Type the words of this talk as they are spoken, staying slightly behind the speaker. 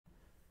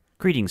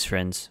Greetings,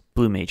 friends.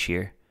 Blue Mage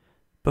here.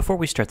 Before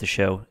we start the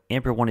show,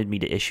 Amber wanted me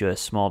to issue a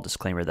small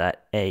disclaimer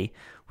that A,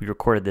 we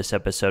recorded this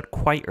episode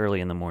quite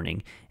early in the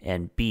morning,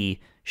 and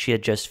B, she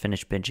had just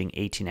finished binging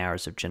 18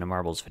 hours of Jenna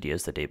Marbles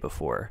videos the day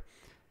before.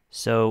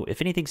 So if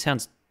anything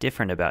sounds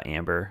different about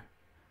Amber,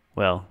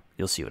 well,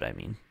 you'll see what I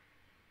mean.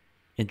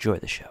 Enjoy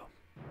the show.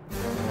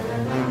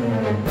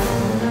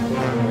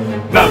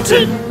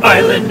 Mountain,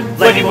 Island,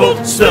 Lightning Bolt,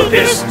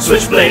 Snowpierce,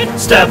 Switchblade,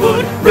 Stab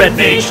Wound, Red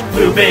Mage,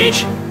 Blue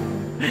Mage.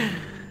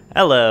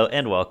 Hello,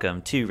 and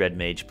welcome to Red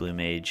Mage, Blue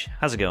Mage.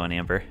 How's it going,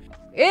 Amber?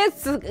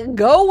 It's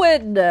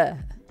going!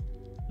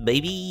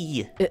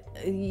 Baby!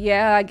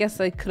 Yeah, I guess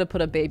I could have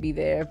put a baby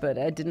there, but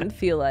I didn't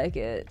feel like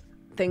it.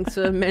 Thanks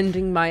for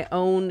amending my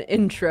own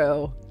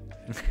intro.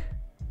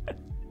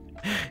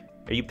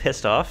 Are you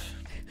pissed off?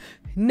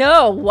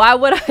 No, why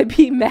would I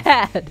be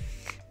mad?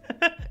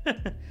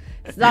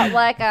 It's not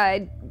like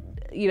I,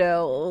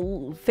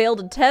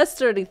 failed a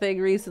test or anything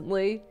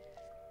recently.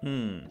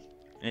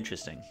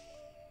 Interesting.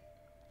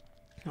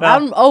 Well,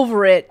 I'm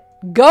over it.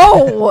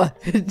 Go!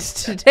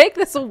 Take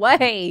this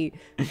away.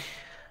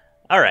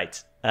 All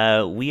right.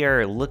 We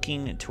are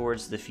looking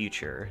towards the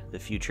future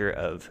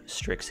of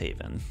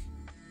Strixhaven.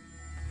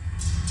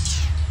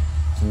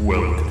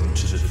 Welcome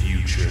to the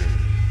future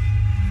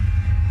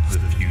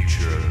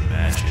of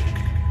magic.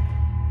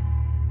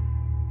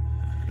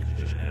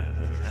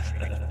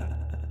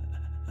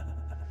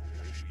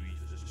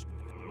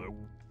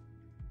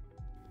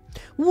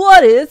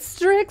 What is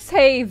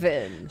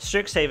Strixhaven?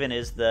 Strixhaven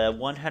is the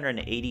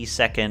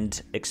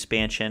 182nd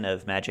expansion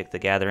of Magic the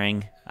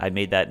Gathering. I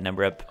made that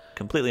number up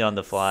completely on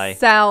the fly.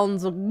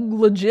 Sounds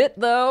legit,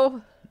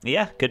 though.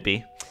 Yeah, could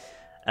be.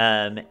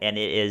 And it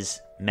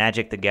is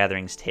Magic the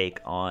Gathering's take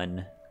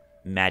on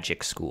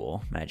Magic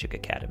School, Magic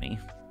Academy.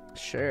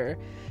 Sure.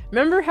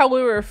 Remember how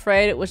we were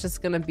afraid it was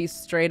just going to be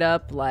straight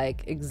up,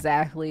 like,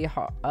 exactly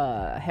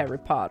Harry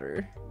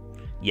Potter?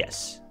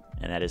 Yes,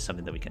 and that is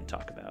something that we can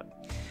talk about.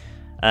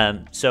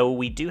 So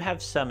we do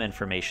have some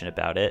information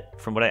about it.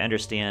 From what I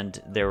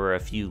understand, there were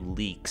a few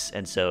leaks,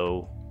 and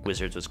so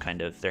Wizards was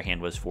their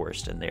hand was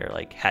forced, and they're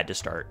had to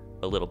start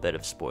a little bit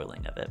of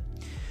spoiling of it.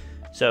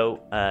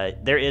 So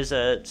there is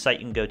a site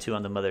you can go to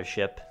on the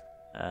mothership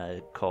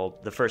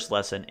called The First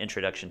Lesson,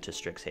 Introduction to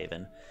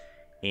Strixhaven.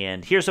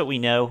 And here's what we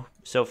know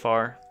so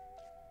far.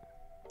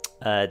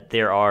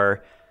 There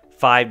are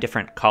 5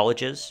 different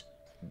colleges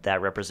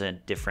that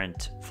represent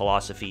different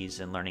philosophies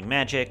in learning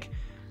magic.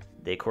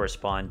 They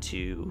correspond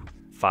to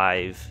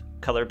 5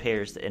 color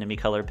pairs, the enemy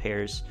color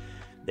pairs.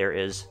 There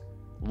is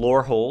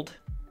Lorehold,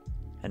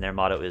 and their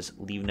motto is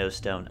Leave No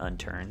Stone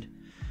Unturned.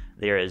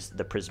 There is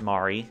the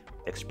Prismari,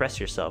 Express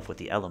Yourself with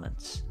the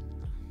Elements.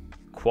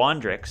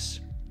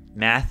 Quandrix,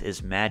 Math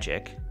is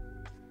Magic.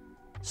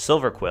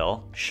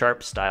 Silverquill,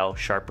 Sharp Style,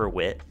 Sharper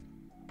Wit.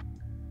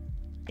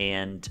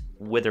 And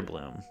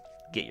Witherbloom,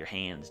 Get Your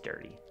Hands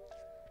Dirty.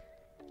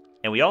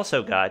 And we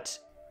also got,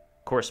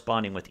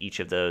 corresponding with each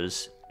of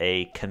those,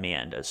 a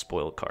command, a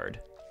spoil card.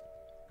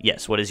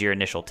 Yes, what is your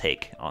initial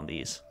take on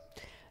these?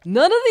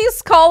 None of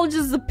these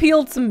colleges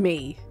appeal to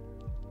me.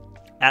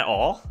 At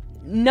all?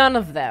 None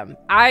of them.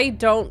 I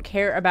don't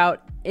care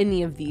about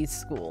any of these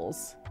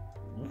schools.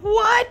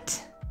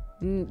 What?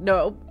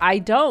 No, I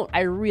don't.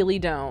 I really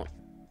don't.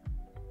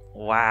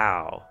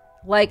 Wow.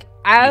 Like,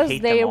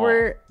 as they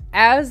were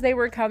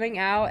coming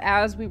out,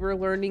 as we were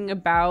learning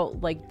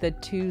about the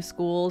 2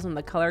 schools and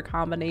the color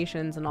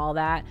combinations and all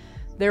that,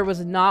 there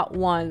was not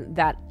one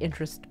that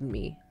interested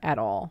me at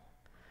all.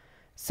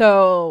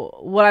 So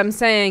what I'm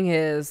saying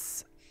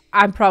is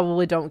I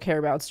probably don't care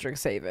about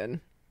Strixhaven.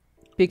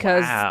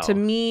 Because to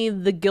me,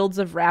 the guilds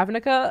of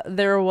Ravnica,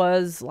 there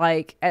was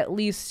at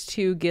least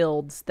 2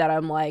 guilds that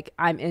I'm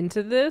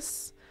into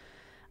this.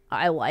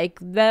 I like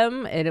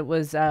them, and it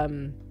was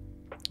Boros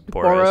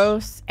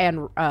and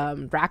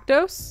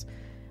Rakdos.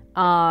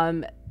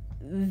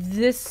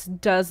 This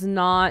does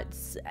not,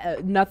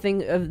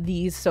 nothing of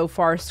these so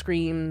far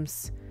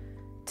screams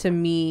to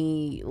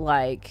me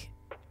like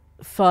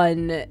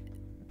fun,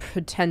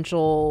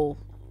 potential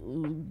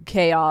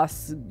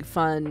chaos,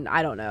 fun,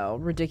 I don't know,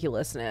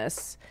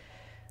 ridiculousness.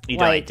 You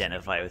don't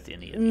identify with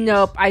any of these?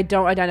 Nope, I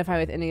don't identify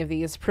with any of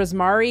these.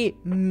 Prismari,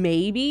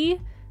 maybe,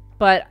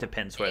 but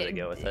depends where they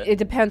go with it. It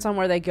depends on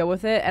where they go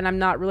with it, and I'm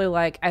not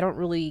really I don't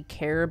really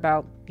care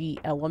about the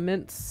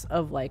elements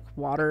of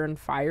water and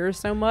fire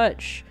so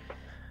much.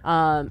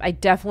 I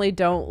definitely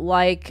don't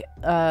like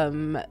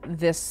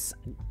this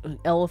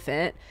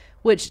elephant,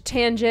 which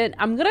tangent,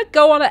 I'm gonna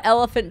go on an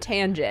elephant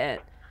tangent.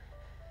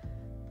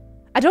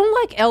 I don't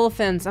like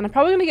elephants, and I'm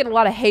probably gonna get a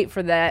lot of hate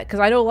for that,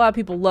 because I know a lot of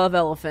people love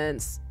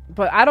elephants,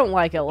 but I don't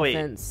like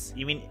elephants. Wait,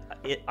 you mean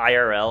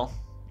IRL?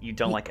 You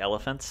don't like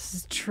elephants?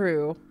 It's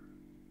true.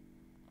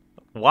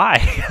 Why?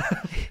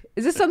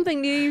 Is this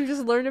something new you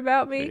just learned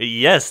about me?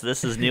 Yes,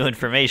 this is new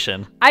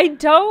information. I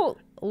don't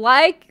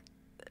like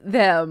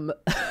them.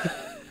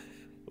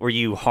 Were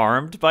you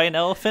harmed by an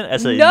elephant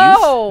as a youth?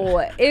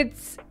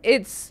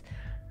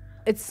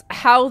 It's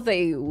how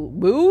they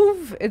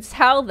move. It's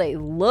how they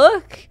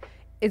look.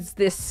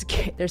 They're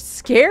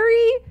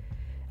scary.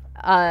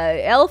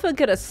 Elephant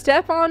gonna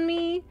step on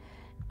me.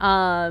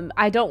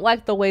 I don't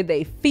like the way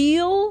they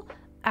feel.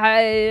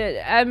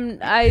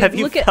 Have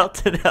you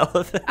felt an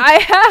elephant? I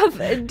have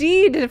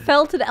indeed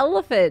felt an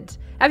elephant.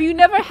 Have you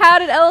never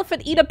had an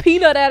elephant eat a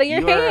peanut out of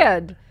your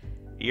hand?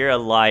 You're a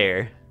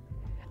liar.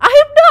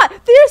 I am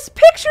not. There's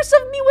pictures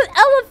of me with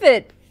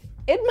elephant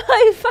in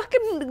my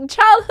fucking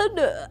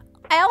childhood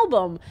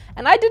album,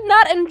 and I did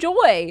not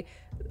enjoy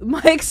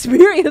my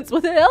experience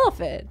with an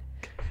elephant.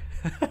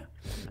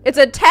 It's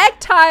a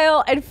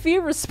tactile and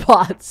fear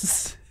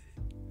response.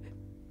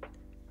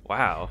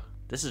 Wow,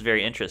 this is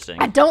very interesting.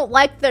 I don't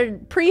like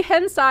the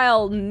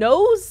prehensile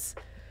nose.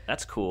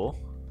 That's cool.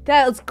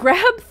 That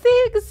grab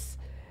things.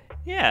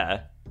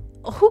 Yeah.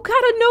 Who got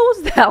a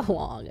nose that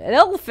long? An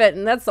elephant,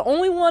 and that's the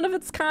only one of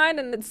its kind,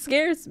 and it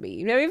scares me.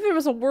 You know, if there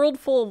was a world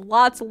full of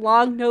lots of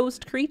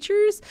long-nosed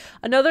creatures,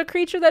 another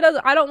creature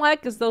that I don't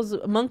like is those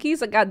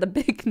monkeys that got the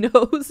big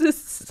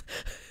noses.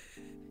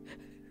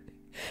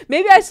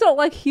 Maybe I still don't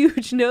like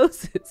huge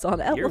noses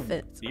on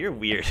elephants. You're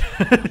weird.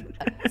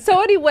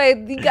 So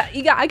anyway,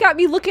 I got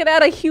me looking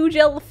at a huge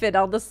elephant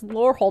on this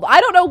lore hold.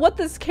 I don't know what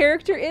this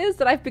character is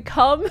that I've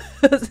become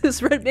as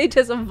this red mage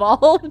has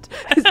evolved.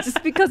 It's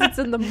just because it's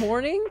in the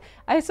morning,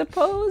 I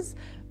suppose.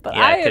 But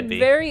yeah, I am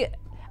very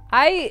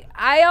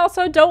I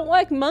also don't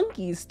like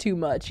monkeys too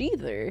much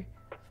either.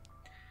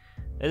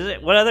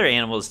 What other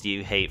animals do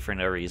you hate for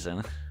no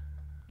reason?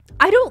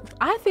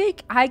 I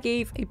think I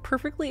gave a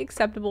perfectly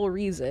acceptable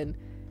reason.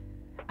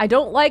 I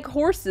don't like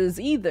horses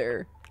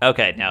either.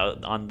 Okay, now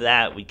on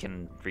that we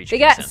can reach They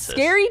consensus. got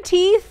scary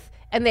teeth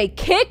and they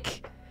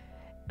kick.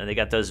 And they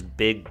got those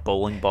big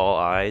bowling ball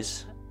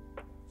eyes.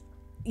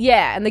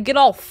 Yeah, and they get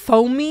all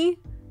foamy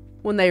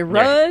when they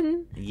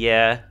run.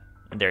 Yeah,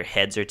 and their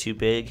heads are too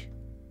big.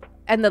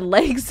 And the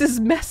legs is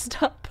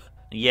messed up.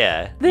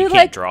 Yeah, They're you can't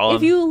like, draw them.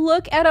 If you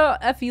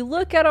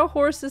look at a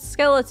horse's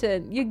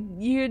skeleton,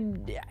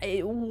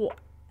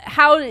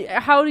 how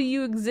do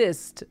you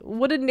exist?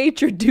 What did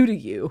nature do to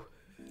you?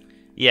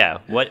 Yeah,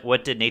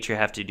 what did nature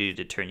have to do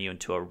to turn you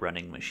into a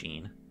running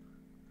machine?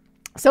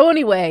 So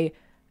anyway,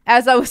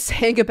 as I was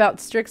saying about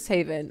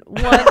Strixhaven,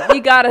 one,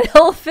 you got an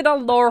elephant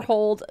on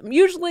Lorehold.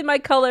 Usually my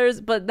colors,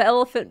 but the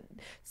elephant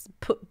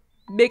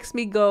makes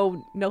me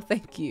go, no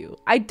thank you.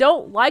 I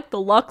don't like the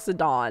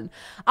Luxodon.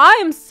 I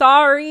am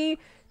sorry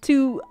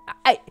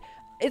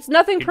it's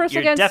nothing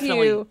personal against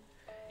you.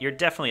 You're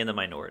definitely in the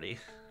minority.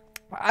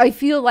 I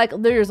feel like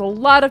there's a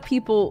lot of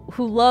people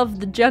who love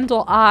the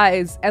gentle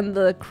eyes and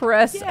the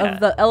caress of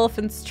the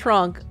elephant's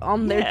trunk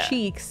on their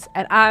cheeks,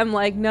 and I'm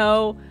like,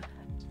 no,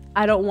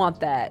 I don't want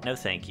that. No,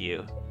 thank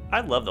you.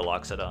 I love the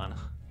Loxodon.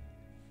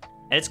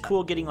 And it's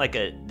cool getting like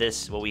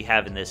what we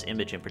have in this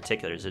image in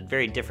particular is a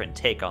very different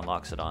take on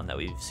Loxodon that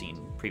we've seen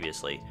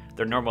previously.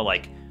 They're normal,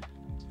 like,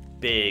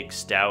 big,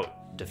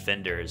 stout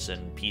defenders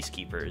and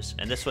peacekeepers,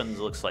 and this one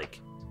looks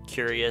like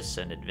curious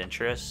and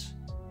adventurous.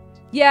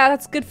 Yeah,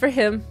 that's good for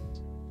him.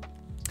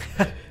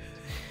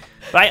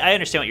 But I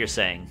understand what you're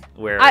saying,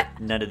 where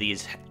none of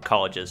these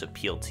colleges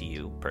appeal to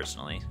you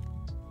personally.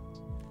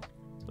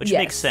 Which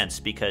makes sense,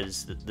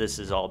 because this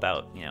is all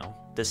about,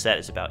 this set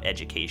is about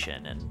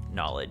education and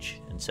knowledge,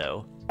 and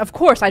so... Of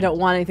course I don't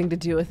want anything to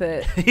do with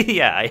it.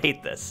 Yeah, I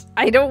hate this.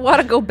 I don't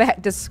want to go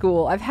back to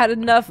school. I've had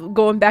enough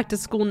going back to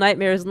school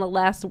nightmares in the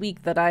last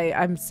week that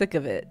I'm sick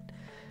of it.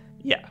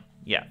 Yeah,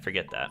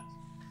 forget that.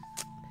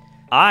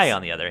 I,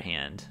 on the other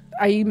hand...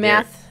 Are you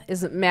math?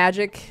 Isn't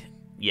magic?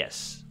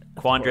 Yes.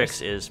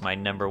 Quandrix is my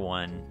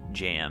 #1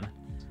 jam.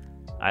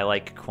 I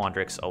like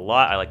Quandrix a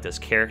lot. I like this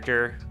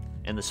character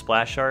in the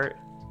splash art.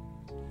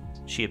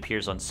 She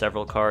appears on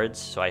several cards,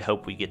 so I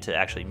hope we get to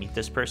actually meet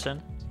this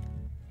person.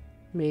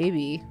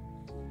 Maybe.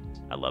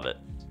 I love it.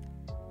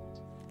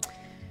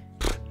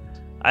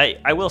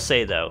 I will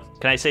say, though,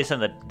 can I say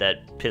something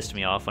that pissed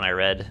me off when I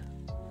read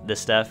this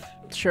stuff?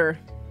 Sure.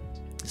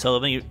 So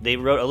they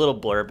wrote a little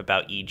blurb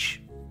about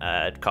each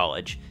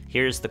college.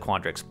 Here's the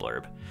Quandrix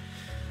blurb.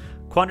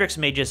 Quandrix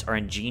mages are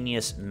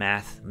ingenious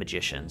math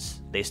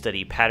magicians. They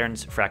study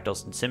patterns,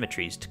 fractals, and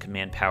symmetries to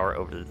command power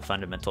over the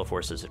fundamental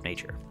forces of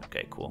nature.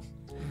 Okay, cool.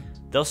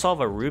 They'll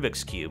solve a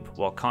Rubik's Cube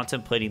while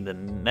contemplating the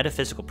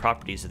metaphysical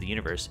properties of the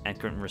universe and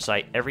can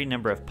recite every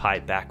number of pi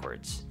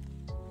backwards.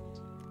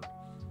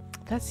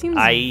 That seems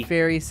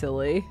very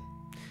silly.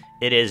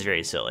 It is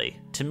very silly.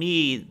 To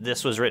me,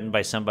 this was written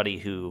by somebody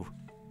who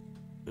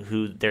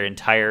their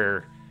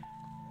entire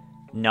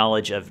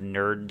knowledge of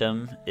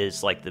nerddom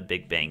is like the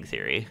Big Bang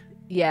Theory.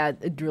 Yeah,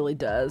 it really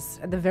does.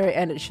 At the very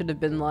end, it should have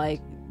been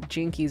like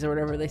Jinkies or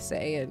whatever they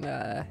say in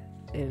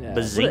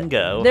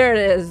Bazingo. There it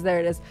is.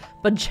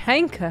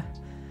 Bajanka.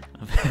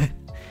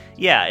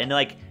 Yeah, and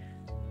like,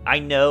 I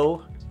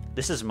know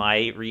this is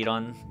my read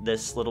on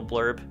this little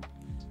blurb.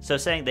 So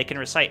saying they can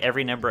recite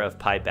every number of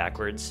pi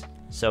backwards.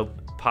 So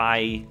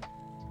pi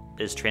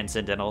is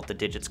transcendental. The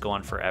digits go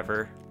on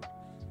forever.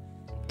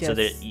 Yes. So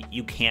that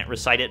you can't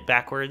recite it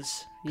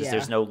backwards because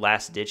there's no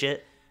last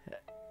digit.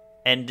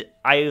 And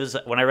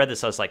when I read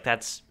this, I was like,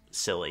 that's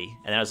silly.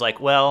 And I was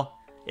like, well,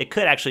 it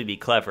could actually be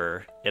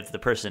clever if the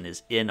person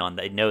is in on,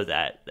 they know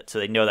that, so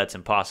they know that's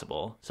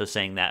impossible. So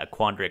saying that a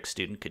Quandrix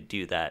student could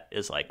do that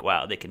is like,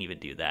 wow, they can even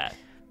do that.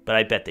 But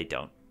I bet they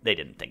don't. They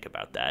didn't think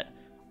about that.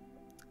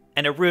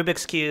 And a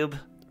Rubik's Cube.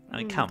 I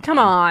mean, come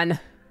on.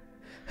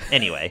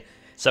 Anyway,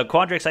 so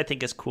Quandrix I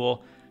think is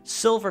cool.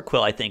 Silver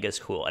Quill I think is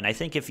cool. And I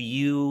think if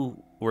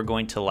you were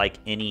going to like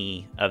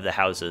any of the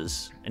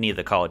houses, any of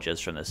the colleges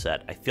from the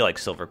set, I feel like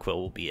Silver Quill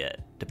will be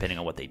it, depending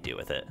on what they do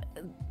with it.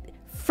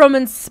 From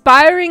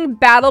inspiring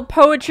battle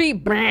poetry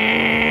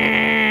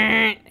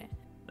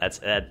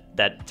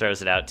that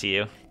throws it out to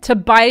you, to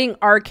biting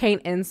arcane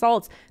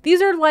insults,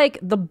 these are like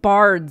the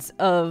bards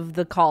of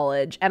the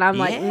college, and I'm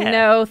like,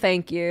 no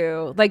thank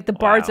you. Like the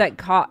bards that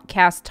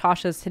cast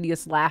Tasha's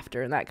hideous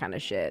laughter and that kind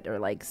of shit, or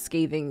like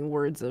scathing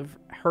words of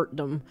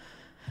hurtdom.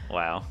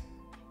 Wow.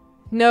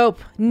 Nope.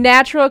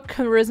 Natural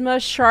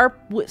charisma,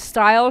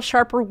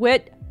 sharper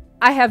wit.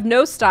 I have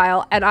no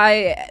style, and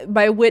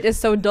my wit is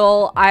so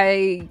dull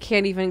I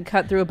can't even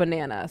cut through a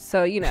banana.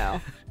 So, you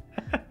know.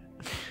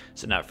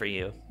 So not for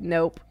you.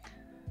 Nope.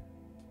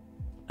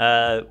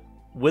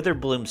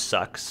 Witherbloom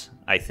sucks,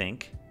 I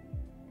think.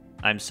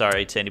 I'm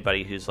sorry to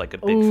anybody who's like a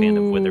big fan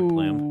of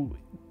Witherbloom.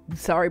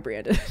 Sorry,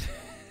 Brandon.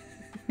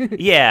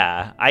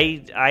 Yeah,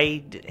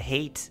 I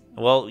hate...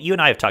 Well, you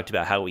and I have talked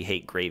about how we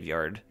hate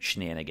graveyard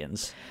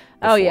shenanigans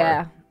before. Oh,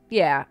 yeah.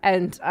 Yeah,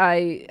 and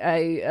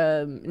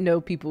I know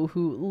people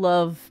who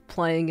love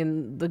playing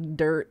in the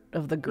dirt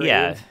of the grave.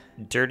 Yeah,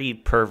 dirty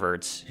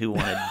perverts who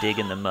want to dig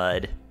in the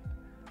mud.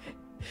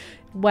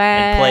 Wow.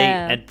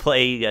 And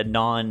play a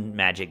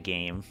non-magic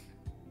game.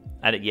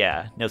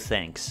 Yeah, no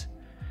thanks.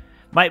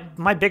 My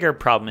bigger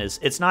problem is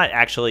it's not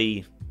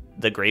actually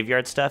the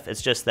graveyard stuff.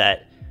 It's just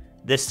that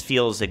this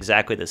feels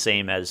exactly the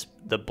same as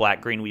the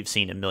black-green we've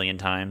seen a million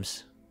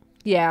times.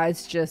 Yeah,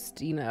 it's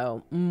just,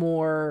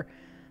 more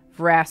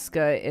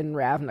Vraska in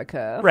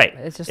Ravnica. Right.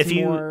 It's just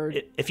more...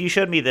 If you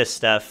showed me this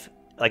stuff,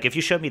 like if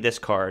you showed me this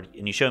card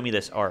and you showed me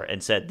this art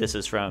and said this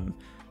is from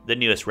the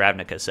newest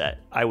Ravnica set,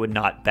 I would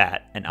not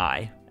bat an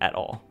eye at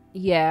all.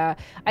 Yeah.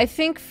 I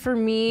think for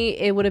me,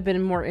 it would have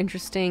been more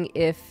interesting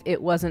if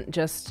it wasn't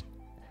just...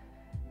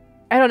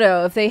 I don't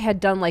know, if they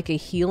had done like a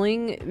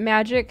healing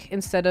magic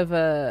instead of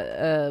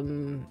a...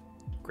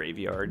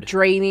 graveyard.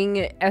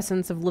 Draining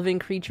essence of living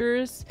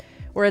creatures,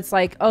 where it's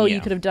like,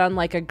 you could have done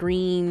like a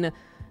green...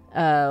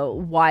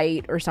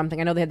 white or something.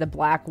 I know they had the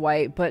black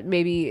white, but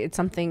maybe it's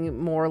something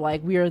more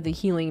like we are the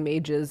healing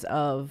mages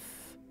of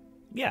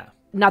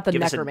not the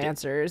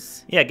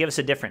necromancers. Give us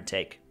a different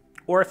take.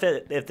 Or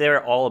if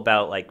they're all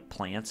about like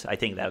plants, I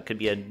think that could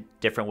be a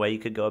different way you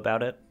could go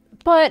about it.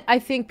 But I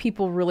think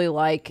people really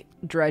like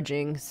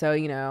dredging,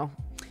 so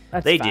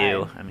that's they fine.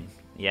 do. I mean,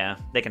 yeah,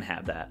 they can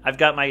have that. I've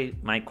got my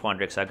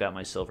Quandrix, I've got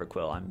my Silver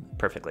Quill. I'm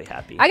perfectly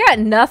happy. I got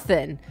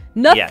nothing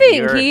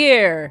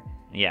here.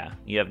 Yeah,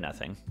 you have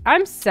nothing.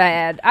 I'm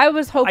sad. I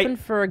was hoping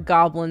for a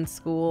goblin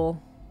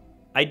school.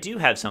 I do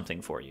have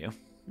something for you.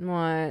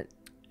 What?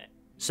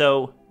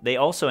 So they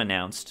also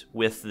announced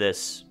with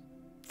this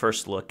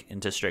first look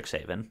into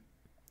Strixhaven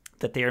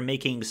that they are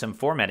making some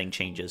formatting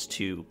changes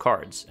to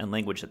cards and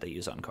language that they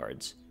use on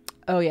cards.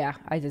 Oh yeah,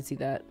 I did see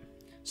that.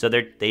 So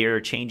they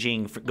are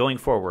changing, going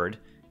forward,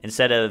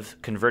 instead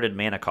of converted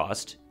mana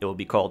cost, it will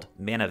be called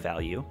mana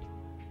value.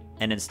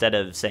 And instead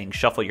of saying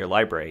shuffle your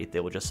library, they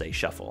will just say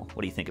shuffle.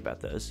 What do you think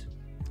about those?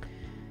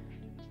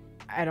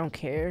 I don't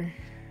care.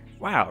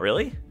 Wow,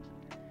 really?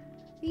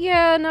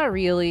 Yeah, not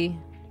really.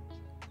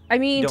 I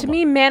mean, to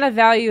me, mana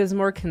value is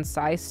more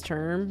concise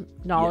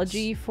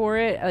terminology for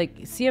it. Like,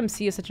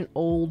 CMC is such an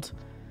old,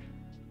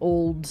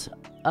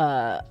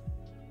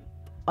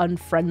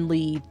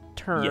 unfriendly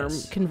term.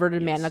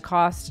 Converted mana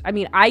cost. I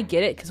mean, I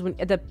get it, because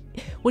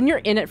when you're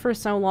in it for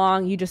so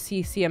long, you just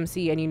see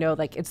CMC and you know,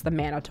 like, it's the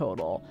mana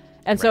total.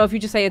 And so if you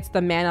just say it's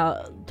the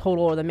mana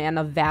total or the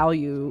mana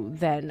value,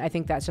 then I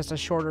think that's just a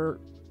shorter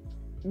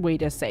way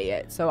to say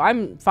it. So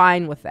I'm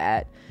fine with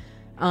that.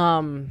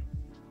 And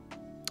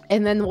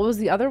then what was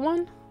the other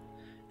one?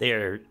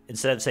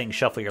 Instead of saying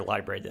shuffle your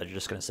library, they're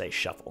just going to say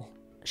shuffle.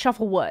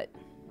 Shuffle what?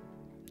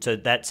 So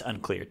that's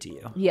unclear to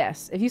you.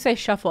 Yes. If you say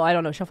shuffle, I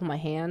don't know, shuffle my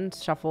hand,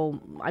 shuffle...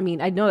 I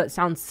mean, I know that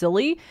sounds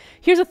silly.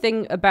 Here's the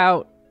thing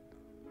about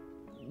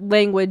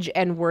language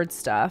and word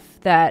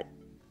stuff, that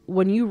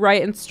when you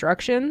write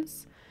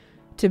instructions,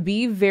 to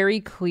be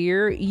very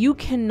clear, you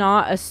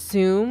cannot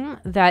assume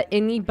that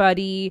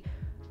anybody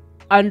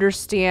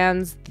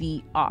understands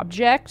the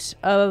object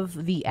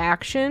of the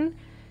action.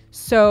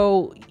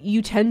 So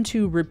you tend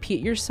to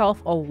repeat yourself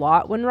a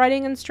lot when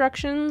writing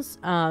instructions.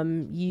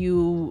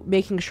 You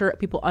making sure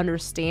people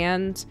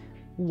understand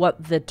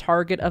what the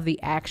target of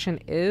the action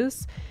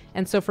is.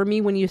 And so for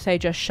me, when you say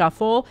just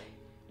shuffle,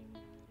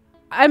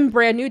 I'm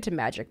brand new to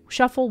Magic.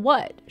 Shuffle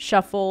what?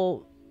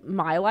 Shuffle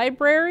my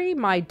library,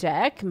 my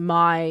deck,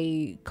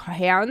 my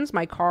hands,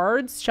 my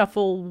cards.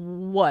 Shuffle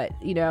what?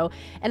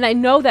 And I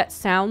know that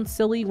sounds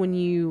silly when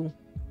you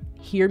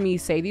hear me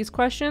say these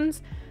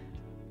questions,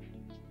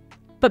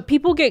 but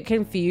people get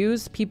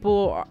confused.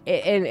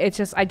 And it's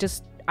just,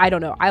 I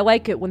don't know. I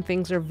like it when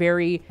things are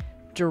very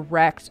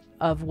direct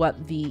of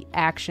what the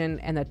action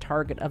and the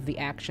target of the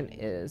action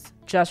is,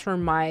 just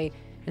from my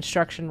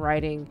instruction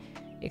writing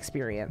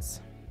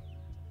experience.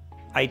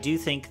 I do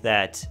think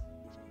that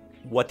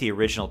what the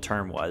original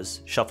term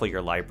was, shuffle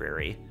your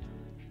library.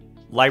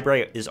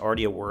 Library is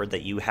already a word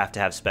that you have to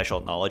have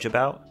special knowledge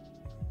about.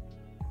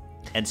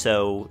 And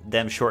so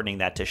them shortening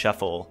that to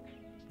shuffle,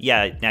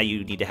 yeah, now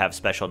you need to have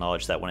special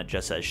knowledge that when it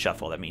just says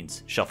shuffle, that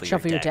means shuffle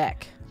your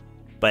deck.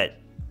 But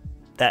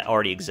that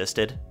already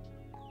existed.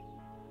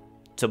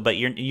 So, but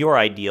your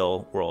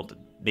ideal world,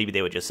 maybe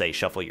they would just say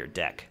shuffle your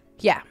deck.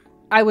 Yeah,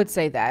 I would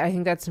say that. I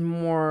think that's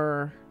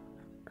more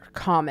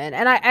common.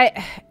 And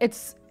I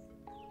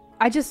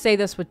just say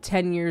this with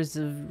 10 years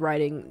of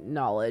writing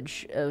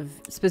knowledge of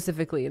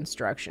specifically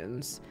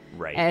instructions.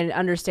 Right. And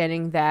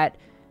understanding that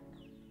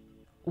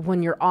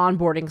when you're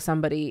onboarding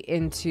somebody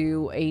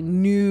into a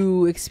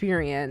new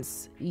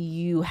experience,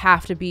 you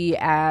have to be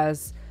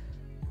as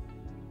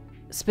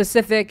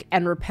specific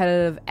and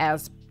repetitive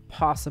as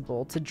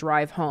possible to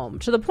drive home,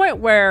 to the point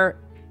where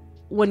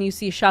when you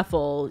see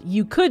shuffle,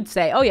 you could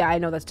say, oh yeah, I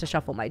know that's to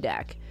shuffle my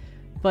deck.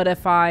 But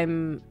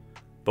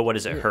what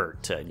does it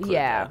hurt to include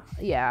that?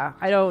 Yeah.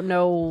 I don't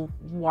know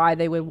why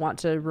they would want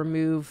to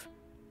remove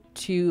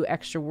 2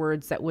 extra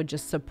words that would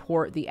just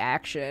support the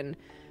action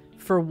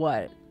for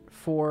what?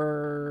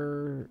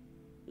 For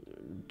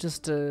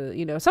just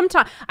to,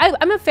 sometimes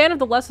I'm a fan of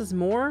the less is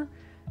more.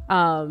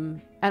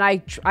 And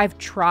I've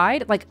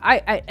tried, like,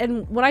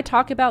 and when I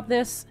talk about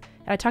this,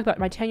 and I talk about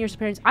my 10 years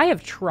experience, I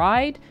have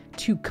tried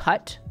to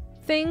cut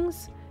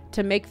things,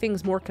 to make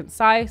things more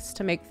concise,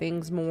 to make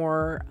things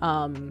more,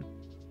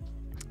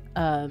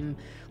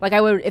 like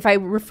I would, if I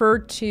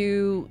referred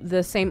to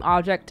the same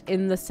object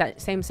in the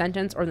same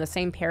sentence or in the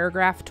same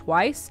paragraph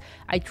twice,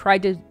 I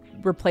tried to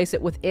replace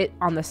it with it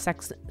on the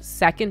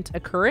second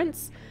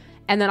occurrence.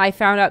 And then I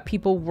found out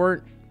people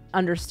weren't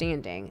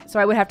understanding. So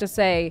I would have to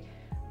say,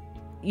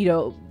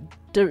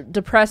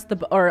 depress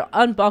or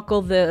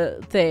unbuckle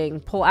the thing,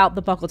 pull out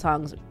the buckle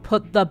tongues,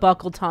 put the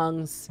buckle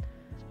tongues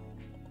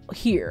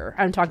here.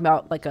 I'm talking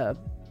about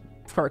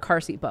for a car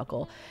seat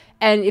buckle.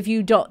 And if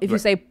you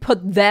say put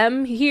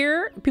them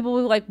here, people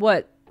will be like,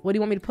 what do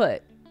you want me to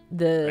put?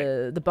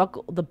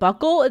 The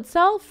buckle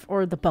itself,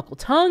 or the buckle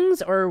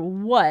tongues, or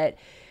what?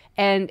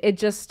 And it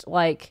just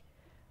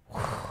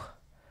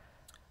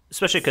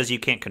especially because you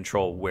can't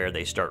control where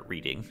they start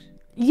reading.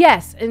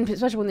 Yes, and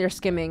especially when they're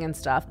skimming and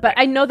stuff. But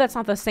I know that's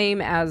not the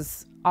same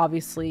as,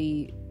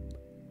 obviously,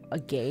 a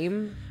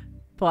game,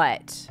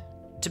 but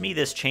to me,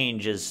 this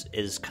change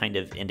is kind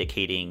of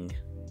indicating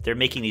they're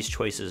making these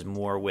choices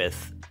more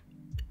with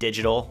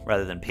digital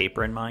rather than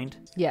paper in mind.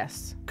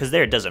 Yes. Because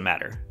there it doesn't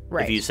matter.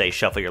 Right. If you say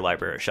shuffle your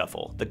library or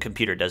shuffle, the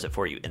computer does it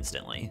for you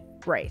instantly.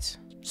 Right.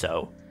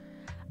 So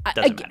it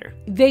doesn't matter.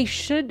 They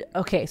should.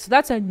 Okay, so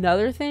that's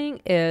another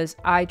thing is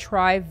I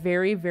try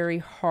very, very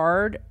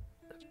hard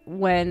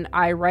when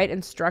I write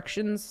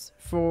instructions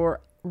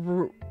for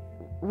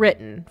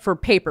written, for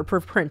paper,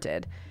 for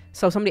printed.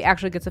 So somebody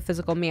actually gets a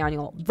physical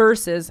manual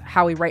versus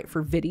how we write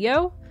for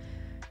video.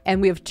 And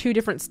we have 2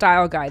 different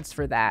style guides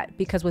for that,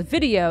 because with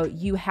video,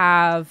 you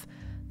have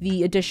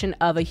the addition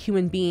of a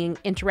human being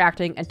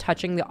interacting and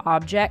touching the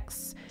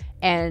objects,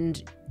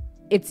 and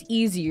it's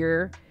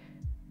easier.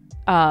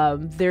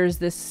 There's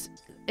this,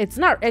 it's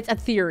a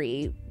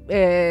theory.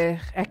 I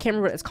can't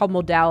remember what it's called,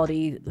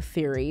 modality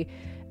theory,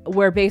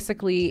 where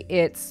basically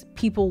it's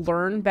people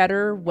learn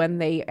better when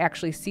they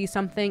actually see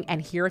something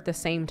and hear at the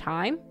same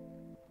time.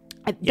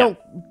 So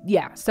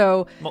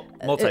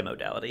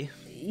multimodality.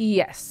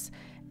 Yes.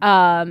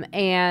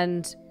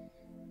 And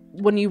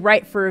when you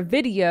write for a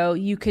video,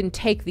 you can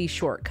take these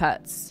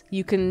shortcuts.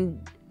 You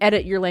can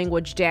edit your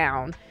language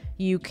down.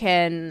 You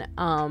can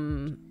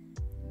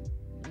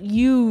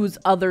use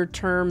other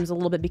terms a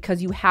little bit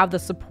because you have the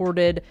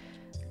supported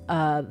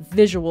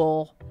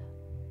visual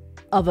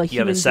of a human being. You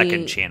have a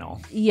second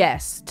channel.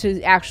 Yes,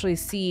 to actually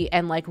see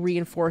and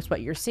reinforce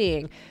what you're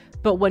seeing.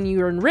 But when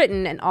you're in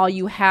written and all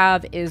you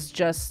have is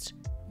just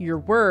your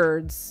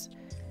words,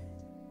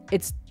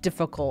 it's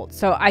difficult.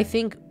 So I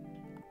think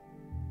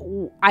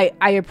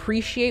I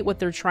appreciate what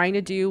they're trying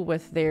to do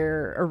with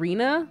their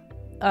arena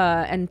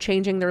and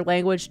changing their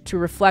language to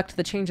reflect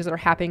the changes that are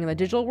happening in the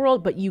digital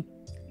world, but you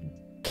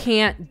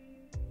can't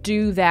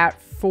do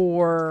that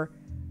for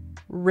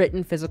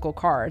written physical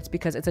cards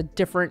because it's a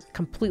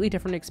completely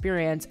different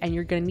experience, and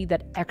you're going to need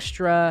that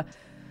extra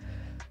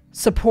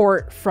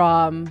support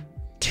from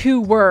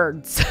 2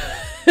 words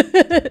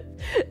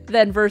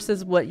than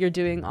versus what you're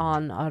doing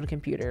on a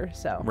computer.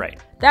 So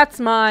that's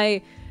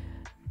my,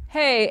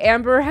 hey,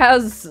 Amber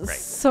has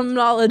some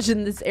knowledge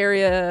in this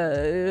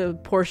area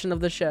portion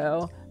of the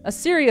show. A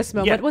serious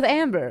moment with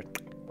Amber.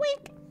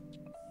 Wink.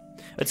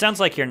 It sounds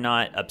like you're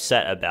not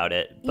upset about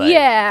it, but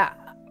yeah,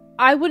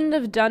 I wouldn't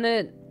have done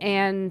it,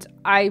 and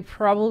I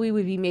probably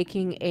would be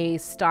making a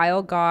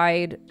style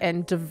guide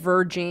and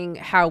diverging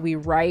how we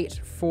write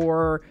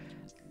for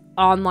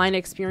online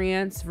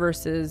experience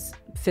versus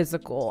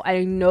physical.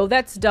 I know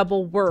that's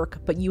double work,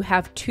 but you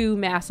have two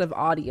massive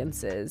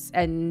audiences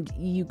and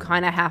you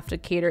kind of have to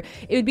cater.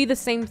 It would be the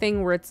same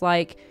thing where it's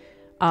like,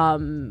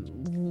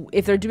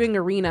 if they're doing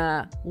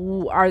arena,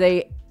 are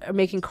they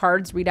making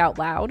cards read out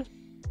loud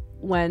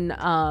when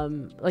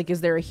like,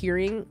 is there a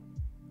hearing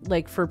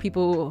like for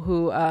people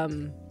who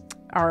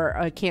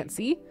are can't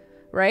see,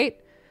 right?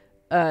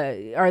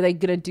 Are they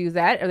gonna do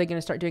that? Are they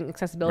gonna start doing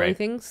accessibility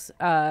things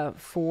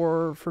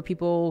for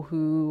people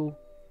who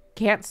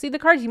can't see the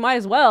cards? You might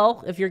as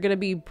well, if you're gonna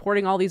be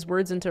porting all these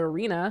words into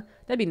arena.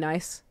 That'd be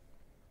nice.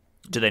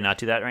 Do they not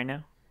do that right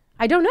now?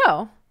 I don't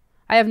know.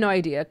 I have no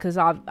idea, because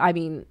I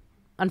mean,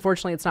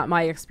 unfortunately, it's not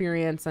my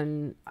experience,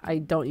 and I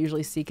don't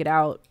usually seek it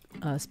out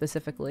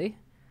specifically.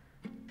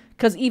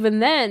 Because even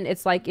then,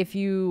 it's like if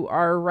you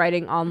are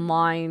writing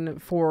online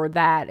for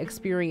that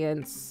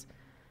experience,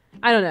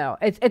 I don't know.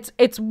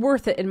 It's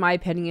worth it, in my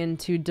opinion,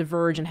 to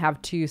diverge and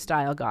have two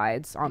style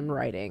guides on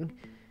writing,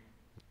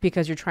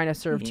 because you're trying to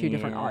serve two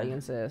different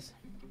audiences.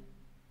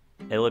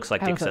 It looks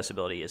like the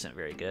accessibility isn't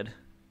very good.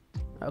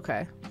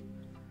 Okay.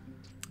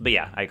 But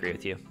yeah, I agree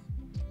with you.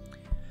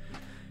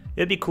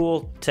 It'd be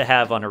cool to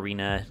have on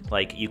Arena,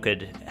 like, you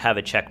could have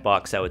a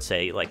checkbox that would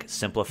say, like,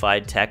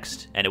 simplified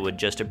text, and it would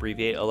just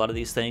abbreviate a lot of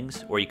these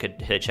things, or you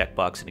could hit a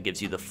checkbox and it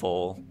gives you the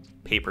full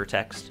paper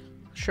text.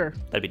 Sure.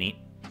 That'd be neat.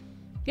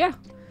 Yeah,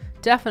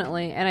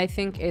 definitely. And I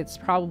think it's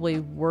probably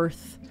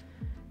worth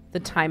the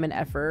time and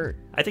effort.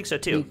 I think so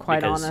too. To be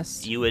quite because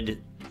honest.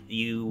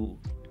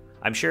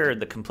 I'm sure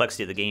the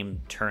complexity of the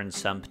game turns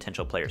some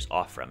potential players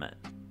off from it.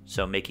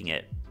 So making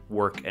it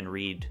work and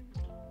read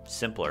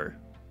simpler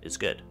is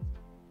good.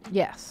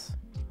 Yes.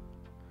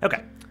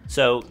 Okay,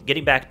 so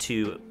getting back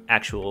to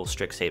actual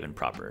Strixhaven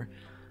proper,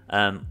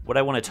 what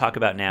I want to talk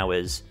about now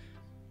is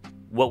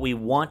what we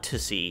want to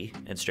see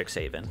in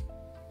Strixhaven,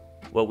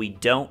 what we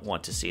don't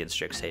want to see in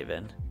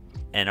Strixhaven,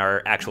 and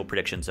our actual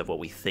predictions of what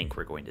we think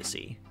we're going to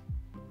see.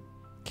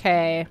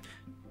 Okay.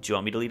 Do you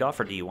want me to lead off,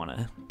 or do you want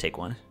to take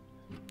one?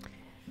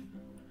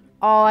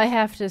 All I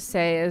have to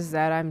say is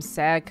that I'm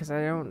sad because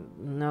I don't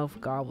know if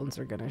goblins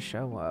are going to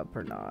show up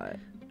or not.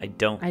 I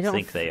don't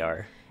think they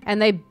are. And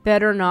they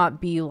better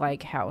not be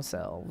like house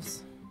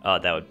elves. Oh,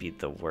 that would be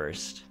the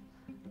worst.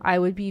 I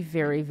would be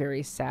very,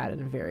 very sad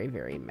and very,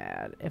 very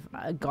mad if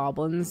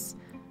goblins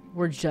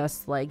were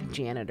just like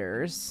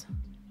janitors.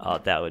 Oh,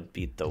 that would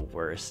be the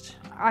worst.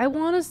 I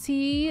want to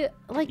see,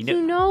 like,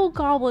 you know,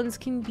 goblins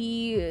can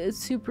be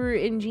super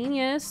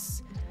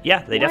ingenious.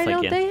 Yeah, they definitely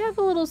can. Why don't they have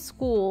a little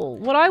school?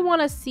 What I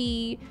want to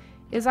see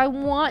is I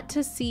want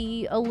to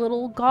see a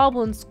little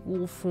goblin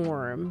school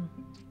form.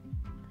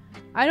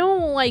 I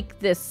don't like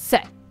this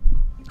set.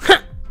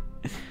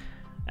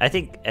 I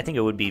think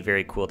it would be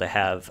very cool to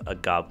have a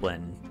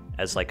goblin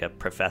as like a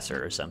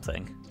professor or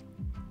something.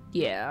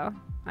 Yeah,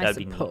 I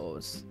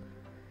suppose.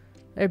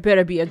 There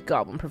better be a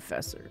goblin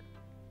professor.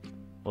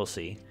 We'll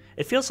see.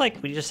 It feels like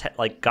we just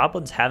like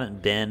goblins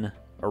haven't been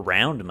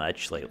around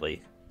much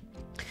lately.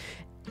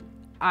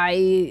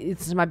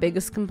 It's my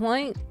biggest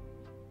complaint.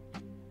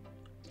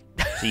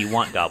 So you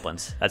want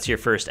goblins? That's your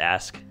first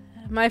ask.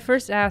 My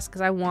first ask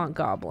is I want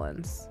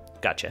goblins.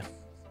 Gotcha.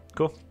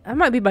 Cool. That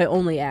might be my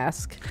only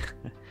ask.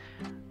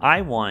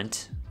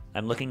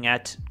 I'm looking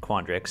at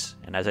Quandrix,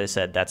 and as I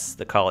said, that's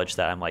the college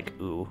that I'm like,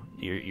 ooh,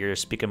 you're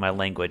speaking my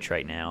language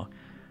right now.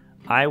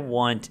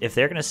 If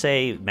they're going to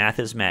say math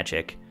is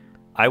magic,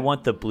 I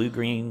want the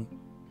blue-green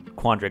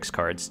Quandrix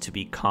cards to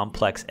be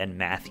complex and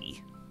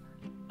mathy.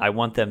 I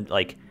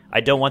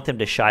don't want them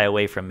to shy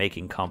away from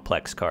making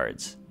complex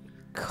cards.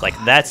 God. Like,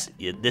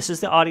 this is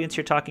the audience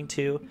you're talking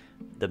to,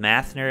 the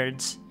math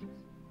nerds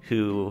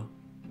who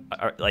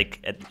are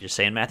like, you're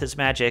saying math is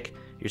magic,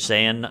 you're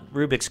saying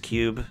Rubik's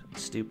Cube,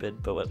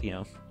 stupid, but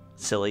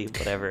silly,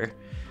 whatever.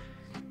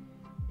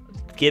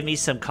 Give me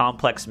some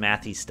complex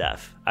mathy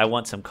stuff. I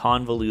want some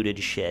convoluted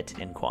shit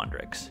in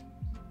Quandrix.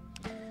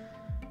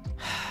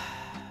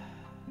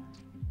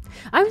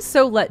 I'm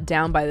so let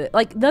down by it.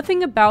 Like,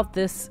 nothing about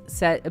this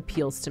set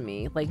appeals to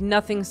me. Like,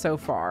 nothing so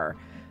far.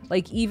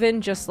 Like,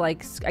 even just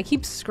like, I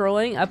keep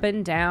scrolling up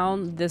and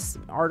down this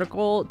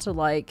article to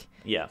like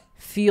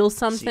feel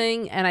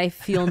something, and I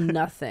feel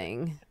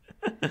nothing.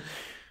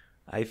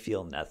 I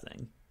feel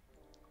nothing.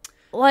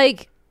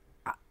 Like,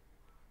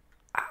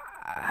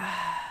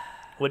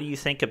 what do you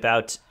think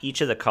about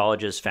each of the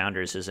college's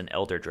founders is an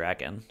elder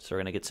dragon? So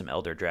we're gonna get some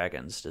elder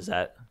dragons. Does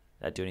that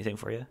do anything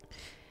for you?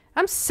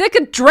 I'm sick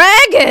of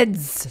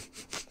dragons.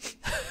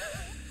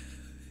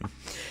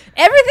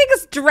 Everything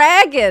is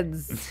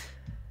dragons.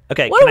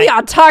 Okay. What are we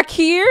on talk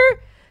here?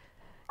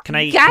 Can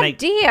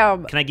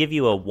I give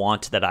you a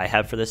want that I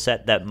have for this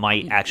set that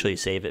might actually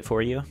save it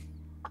for you?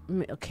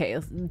 Okay,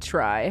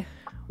 try.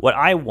 What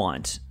I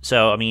want,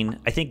 so I mean,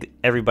 I think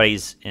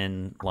everybody's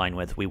in line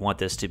with, we want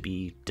this to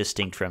be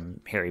distinct from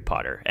Harry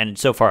Potter, and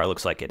so far it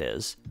looks like it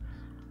is.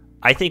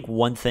 I think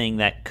one thing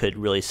that could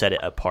really set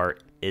it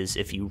apart is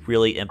if you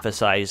really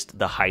emphasized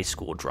the high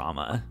school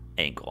drama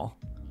angle.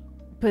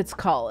 But it's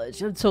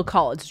college. It's still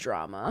college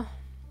drama.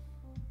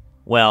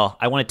 Well,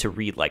 I want it to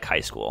read like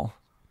high school.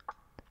 I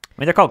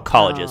mean, they're called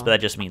colleges, but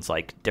that just means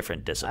like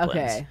different disciplines.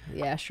 Okay.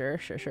 Yeah, sure.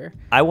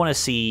 I want to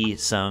see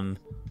some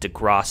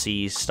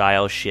Degrassi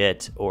style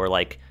shit, or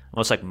like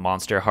almost like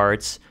Monster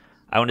Hearts.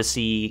 I want to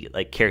see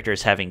like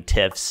characters having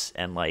tiffs,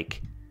 and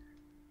like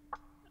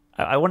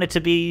I want it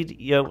to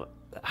be,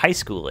 high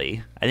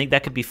schooly. I think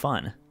that could be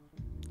fun.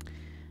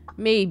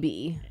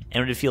 Maybe.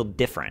 And it would feel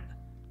different.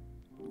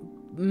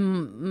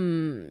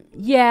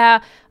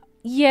 Yeah.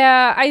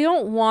 I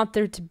don't want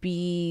there to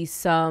be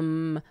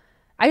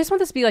I just want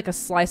this to be like a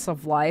slice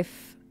of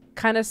life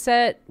kind of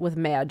set with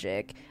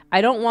magic.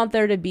 I don't want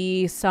there to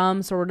be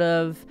some sort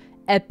of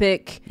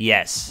epic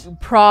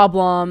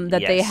problem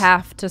that they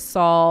have to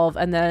solve,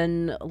 and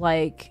then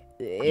like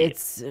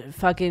it's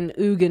fucking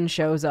Ugin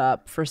shows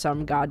up for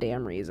some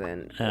goddamn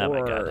reason. Oh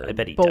my god, I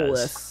bet he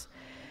does.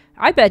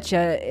 I bet you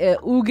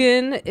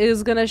Ugin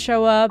is going to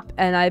show up,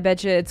 and I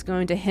bet you it's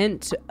going to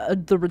hint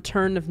the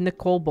return of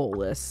Nicole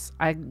Bolas.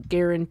 I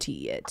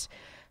guarantee it.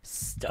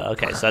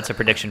 Okay, so that's a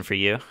prediction for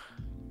you?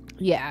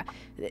 Yeah.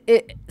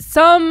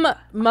 Some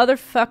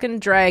motherfucking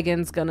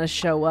dragon's going to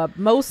show up,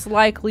 most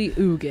likely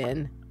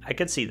Ugin. I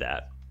could see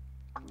that.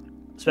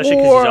 Especially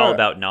because he's all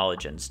about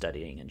knowledge and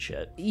studying and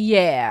shit.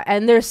 Yeah,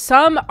 and there's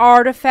some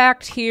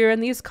artifact here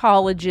in these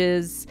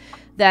colleges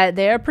that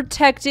they're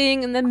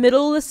protecting in the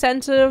middle of the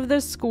center of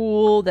the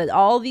school that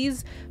all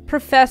these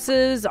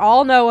professors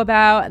all know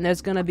about, and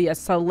there's going to be a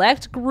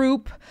select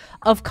group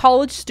of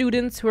college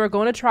students who are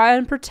going to try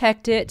and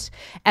protect it,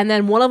 and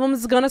then one of them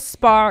is going to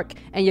spark,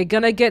 and you're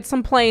going to get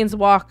some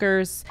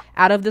planeswalkers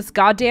out of this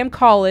goddamn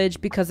college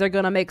because they're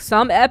going to make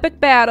some epic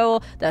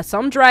battle that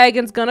some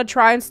dragon's going to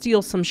try and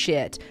steal some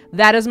shit.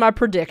 That is my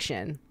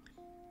prediction.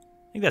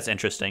 I think that's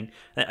interesting.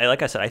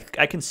 Like I said,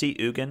 I can see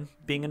Ugin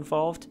being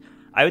involved.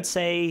 I would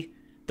say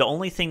the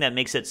only thing that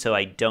makes it so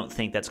I don't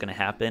think that's going to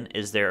happen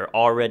is they're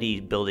already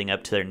building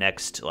up to their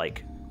next,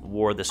 like,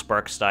 War of the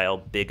Spark style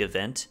big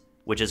event,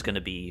 which is going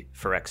to be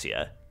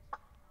Phyrexia.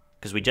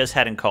 Because we just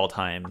had in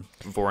Kaldheim,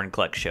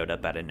 Vorinclex showed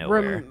up out of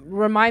nowhere.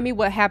 Remind me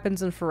what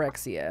happens in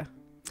Phyrexia.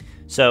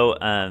 So,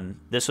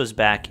 this was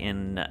back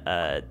in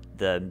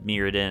the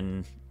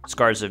Mirrodin,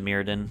 Scars of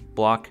Mirrodin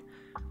block,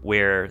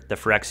 where the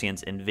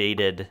Phyrexians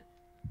invaded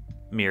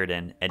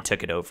Mirrodin and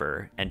took it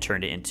over and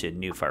turned it into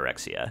New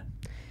Phyrexia.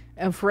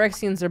 And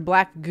Phyrexians are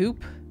black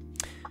goop?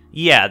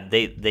 Yeah,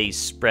 they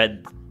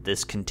spread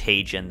this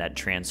contagion that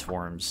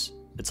transforms.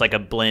 It's like a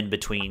blend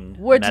between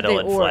metal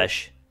and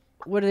flesh.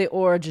 Where do they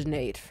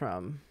originate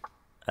from?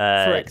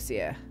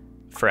 Phyrexia.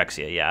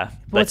 Phyrexia, yeah.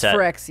 What's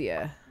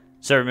Phyrexia?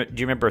 So do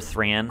you remember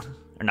Thran?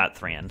 Or not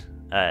Thran.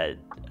 God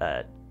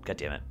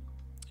damn it.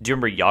 Do you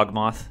remember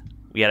Yawgmoth?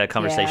 We had a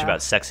conversation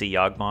about sexy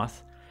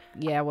Yawgmoth.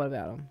 Yeah, what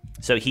about him?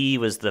 So he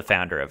was the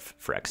founder of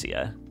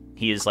Phyrexia.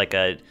 He is like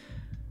a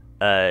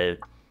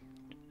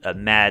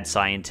mad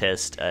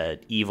scientist,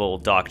 evil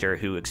doctor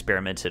who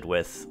experimented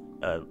with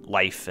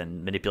life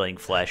and manipulating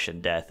flesh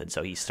and death, and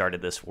so he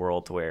started this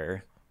world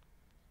where...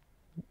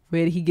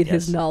 Where did he get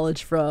his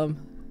knowledge from?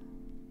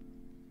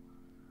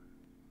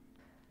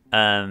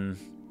 I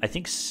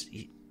think...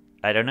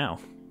 I don't know.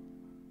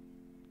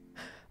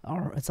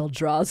 Oh, it's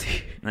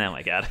Eldrazi. Oh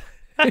my god.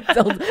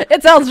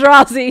 It's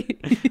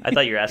Eldrazi. I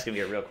thought you were asking me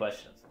a real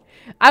question.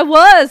 I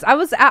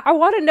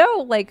want to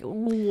know, like,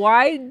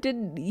 why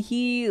did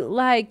he,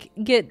 like,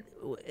 get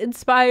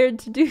inspired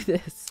to do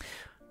this?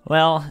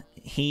 Well,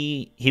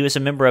 he was a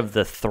member of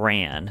the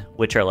Thran,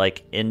 which are,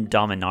 like, in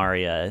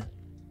Dominaria.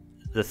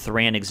 The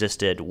Thran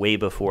existed way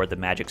before the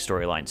Magic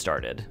storyline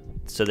started.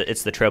 So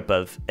it's the trope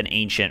of an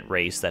ancient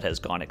race that has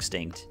gone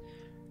extinct.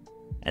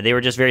 And they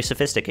were just very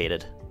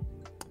sophisticated.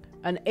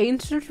 An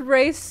ancient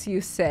race, you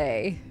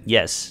say?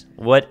 Yes.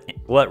 What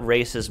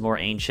race is more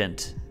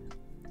ancient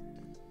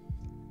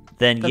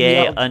than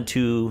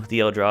unto the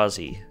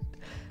Eldrazi?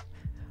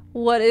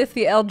 What if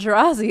the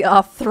Eldrazi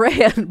are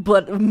Thran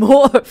but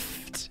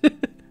morphed?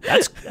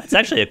 That's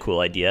actually a cool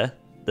idea.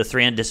 The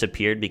Thran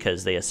disappeared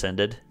because they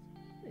ascended.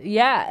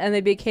 Yeah, and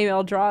they became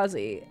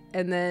Eldrazi,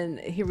 and then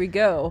here we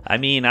go. I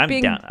mean, I'm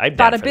down. I'm bada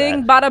down for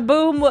bing, that. bada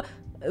boom.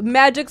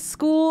 Magic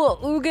school.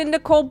 Ugin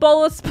Nicole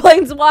Bolas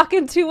planes walk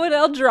into an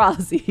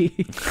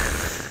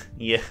Eldrazi.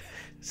 Yeah,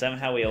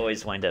 somehow we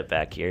always wind up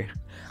back here.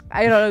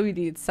 I don't know. We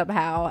need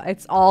somehow.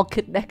 It's all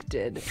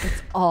connected.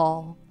 It's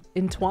all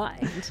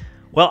entwined.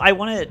 Well, I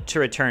wanted to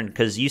return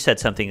because you said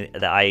something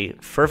that I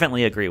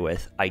fervently agree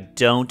with. I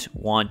don't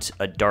want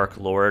a Dark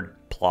Lord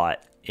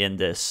plot in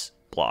this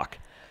block.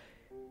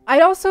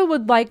 I also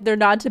would like there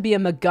not to be a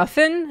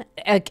MacGuffin.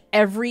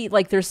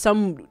 Like there's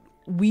some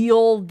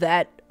wheel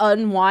that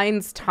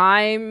unwinds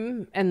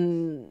time,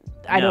 and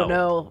I don't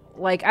know.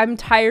 Like, I'm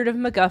tired of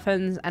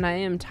MacGuffins, and I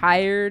am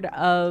tired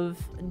of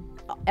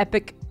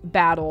epic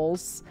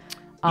battles.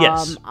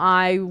 Yes.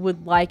 I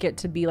would like it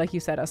to be, like you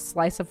said, a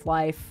slice of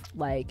life.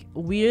 Like,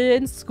 we're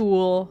in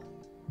school,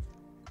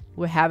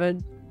 we're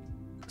having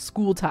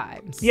school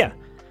times. Yeah.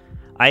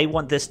 I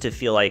want this to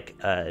feel like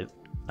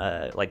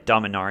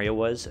Dominaria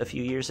was a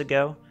few years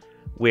ago,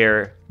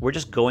 where we're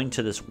just going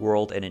to this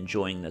world and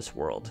enjoying this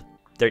world.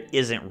 there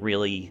isn't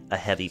really a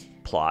heavy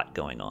plot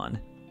going on.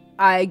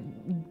 I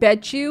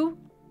bet you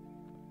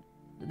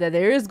that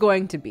there is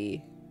going to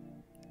be.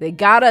 They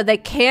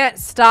can't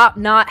stop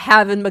not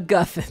having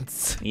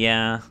MacGuffins.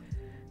 Yeah,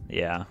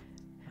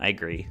 I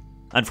agree.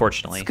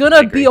 Unfortunately. It's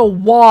gonna be a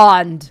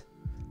wand.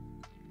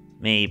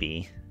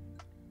 Maybe.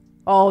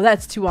 Oh,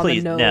 that's too on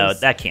the nose. No,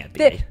 that can't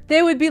be.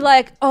 They would be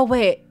like, oh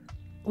wait,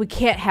 we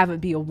can't have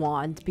it be a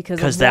wand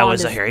because that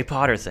was a Harry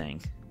Potter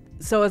thing.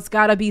 So it's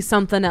gotta be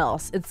something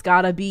else. It's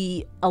gotta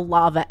be a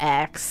lava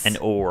axe. An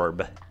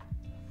orb.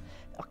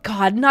 Oh,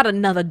 God, not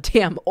another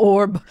damn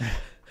orb.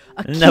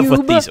 Enough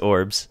with these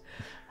orbs.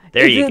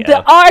 There you go. Is it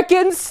the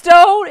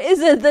Arkenstone? Is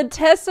it the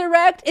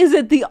Tesseract? Is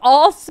it the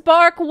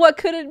AllSpark? What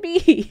could it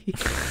be?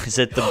 Is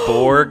it the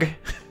Borg?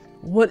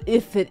 What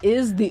if it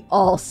is the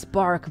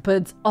AllSpark, but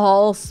it's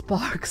all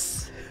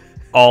sparks?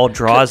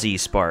 All-Drazi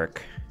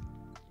Spark.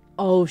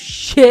 Oh,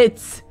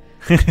 shit.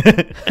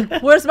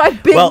 Where's my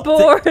big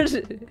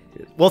board?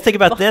 Well, think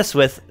about this.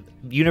 With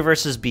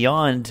universes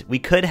beyond, we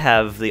could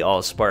have the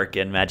AllSpark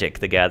in Magic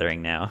the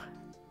Gathering now.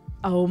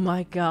 Oh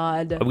my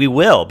god. We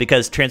will,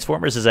 because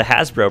Transformers is a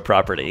Hasbro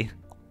property.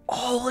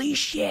 Holy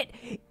shit.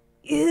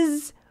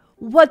 Is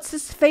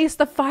what's-his-face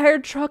the fire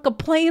truck a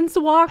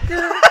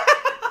planeswalker?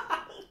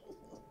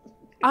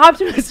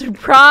 Optimus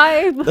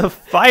Prime? The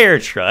fire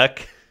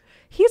truck?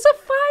 He's a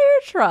fire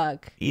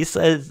truck. He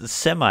says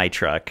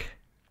semi-truck.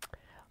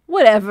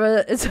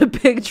 Whatever, it's a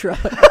big truck.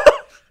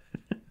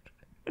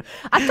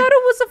 I thought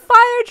it was a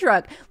fire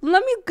truck.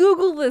 Let me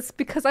Google this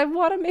because I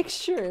want to make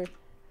sure.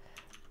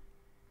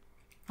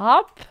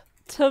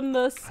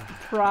 Optimus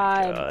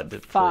Prime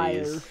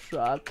fire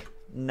truck.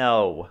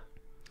 No.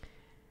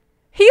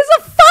 He's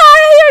a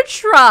fire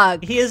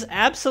truck! He is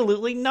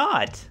absolutely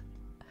not.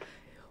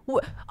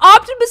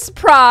 Optimus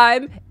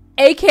Prime,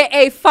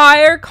 aka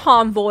Fire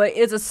Convoy,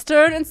 is a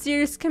stern and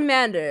serious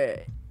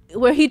commander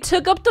where he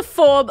took up the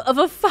form of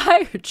a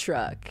fire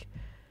truck.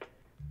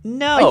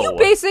 No. Are you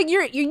basing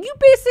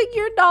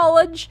your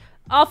knowledge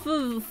off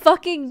of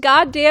fucking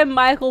goddamn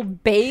Michael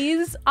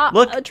Bay's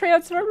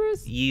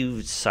Transformers?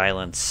 You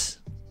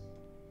silence.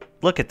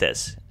 Look at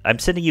this. I'm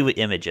sending you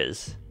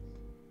images.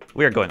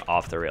 We are going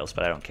off the rails,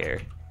 but I don't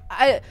care.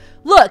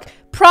 Look,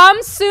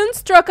 Prime soon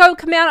struck out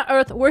command on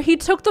Earth where he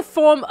took the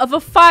form of a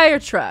fire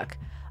truck.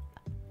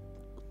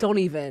 I don't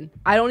even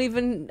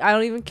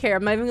care.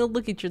 I'm not even gonna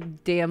look at your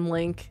damn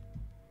link.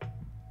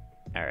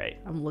 All right.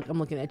 I'm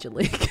looking at your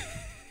link.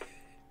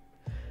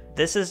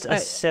 This is a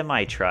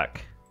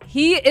semi-truck.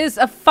 He is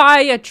a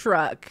fire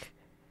truck.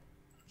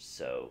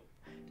 So.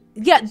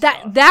 Yeah,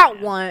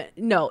 that one.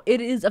 No, it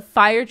is a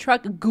fire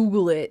truck.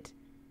 Google it.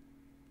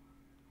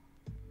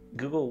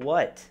 Google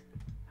what?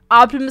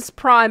 Optimus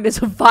Prime is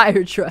a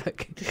fire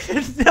truck.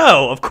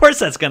 No, of course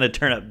that's gonna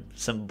turn up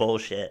some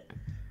bullshit.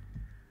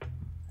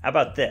 How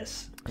about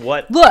this?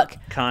 Look,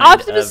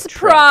 Optimus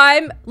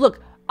Prime.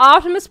 Look,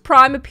 Optimus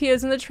Prime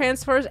appears in the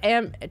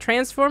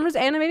Transformers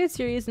animated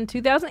series in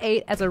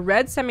 2008 as a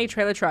red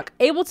semi-trailer truck,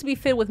 able to be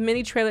fitted with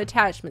many trailer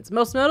attachments,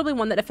 most notably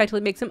one that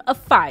effectively makes him a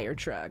fire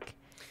truck.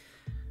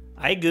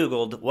 I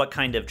googled what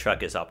kind of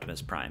truck is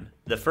Optimus Prime.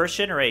 The first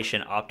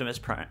generation Optimus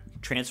Prime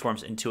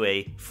transforms into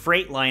a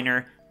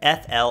Freightliner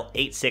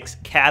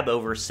FL86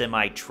 cab-over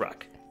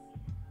semi-truck.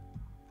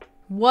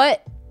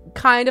 What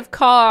kind of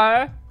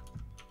car?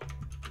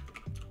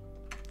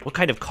 What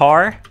kind of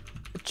car?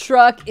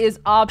 Truck is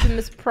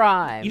Optimus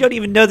Prime. You don't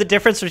even know the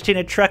difference between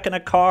a truck and a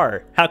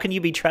car. How can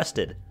you be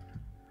trusted?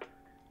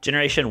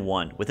 Generation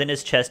 1. Within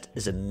his chest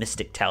is a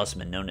mystic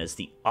talisman known as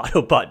the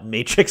Autobot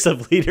Matrix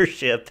of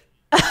Leadership.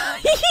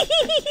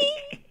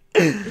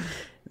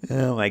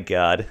 Oh my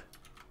god.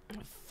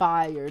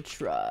 Fire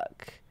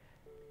truck.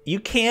 You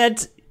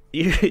can't...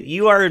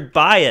 You are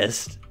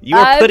biased. You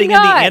are putting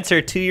in the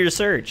answer to your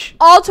search.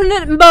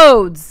 Alternate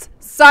modes.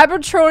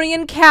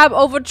 Cybertronian cab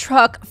over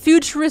truck,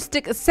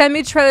 futuristic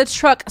semi-trailer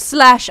truck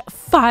 /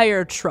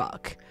 fire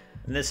truck.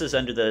 And this is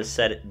under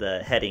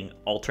the heading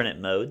alternate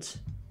modes.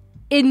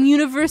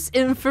 In-universe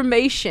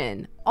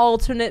information,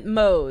 alternate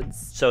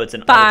modes. So it's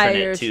an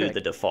alternate to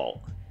the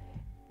default.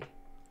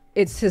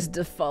 It's his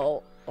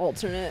default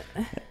alternate.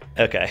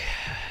 Okay.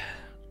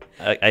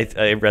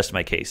 I rest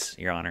my case,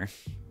 Your Honor.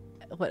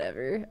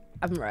 Whatever.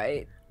 I'm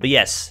right. But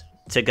yes,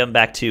 to come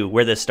back to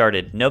where this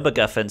started, no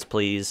MacGuffins,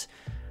 please.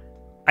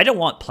 I don't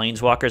want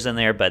planeswalkers in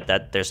there,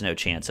 but there's no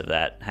chance of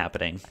that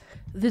happening.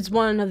 There's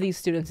one of these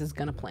students is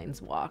gonna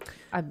planeswalk.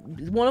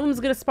 One of them is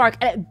gonna spark,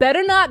 and it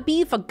better not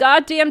be for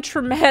goddamn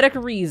traumatic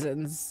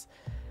reasons.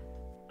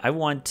 I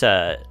want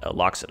a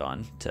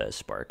Loxodon to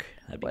spark.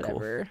 That'd be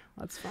Whatever. Cool.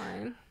 That's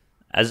fine.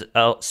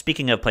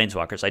 Speaking of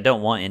planeswalkers, I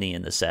don't want any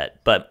in the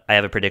set, but I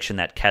have a prediction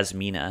that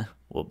Kazmina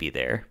will be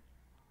there.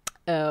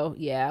 Oh,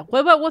 yeah.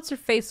 What about what's her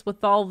face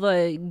with all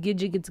the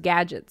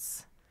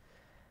gadgets?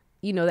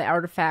 You know, the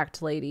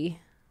artifact lady.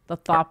 The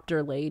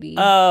Thopter lady.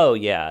 Oh,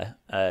 yeah.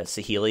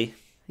 Saheeli.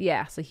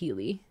 Yeah,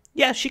 Saheeli.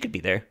 Yeah, she could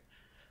be there.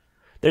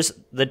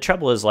 The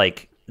trouble is,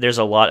 like, there's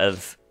a lot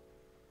of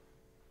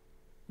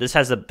this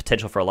has the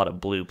potential for a lot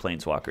of blue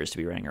planeswalkers to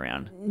be running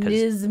around.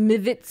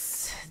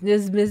 Nizmizits,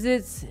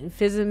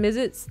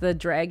 Fizzimizits, the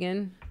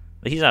dragon.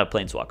 He's not a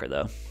planeswalker,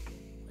 though.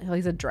 Hell,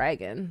 he's a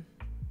dragon.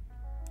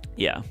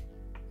 Yeah.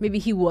 Maybe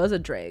he was a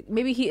dragon.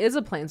 Maybe he is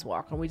a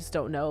planeswalker and we just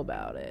don't know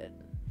about it.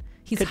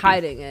 He's Could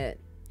hiding it.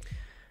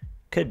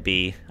 Could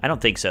be. I don't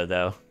think so,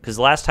 though. Because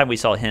the last time we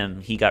saw him,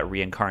 he got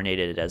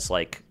reincarnated as,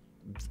 like,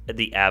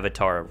 the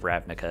avatar of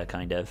Ravnica,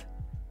 kind of.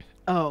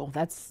 Oh,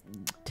 that's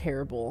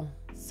terrible.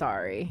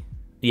 Sorry.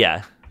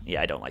 Yeah,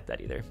 I don't like that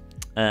either.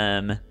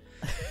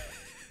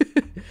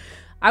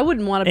 I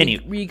wouldn't want to be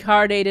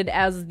reincarnated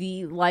as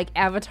the like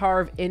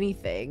avatar of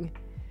anything.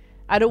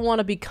 I don't want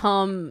to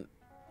become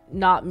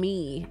not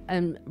me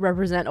and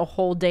represent a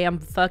whole damn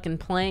fucking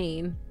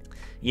plane.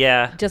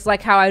 Yeah. Just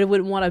like how I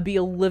wouldn't want to be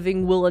a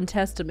living will and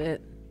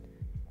testament.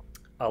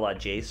 A la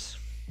Jace.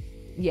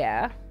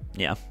 Yeah.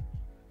 Yeah.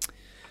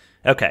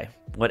 Okay.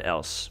 What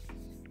else?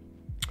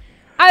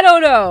 I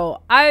don't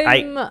know.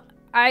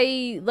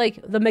 I like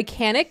the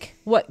mechanic.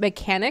 What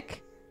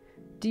mechanic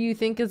do you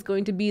think is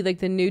going to be like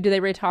the new? Did they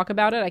already talk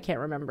about it? I can't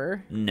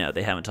remember. No,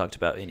 they haven't talked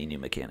about any new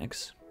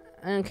mechanics.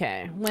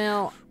 Okay,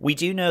 well, we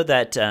do know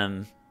that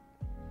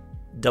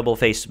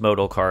double-faced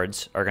modal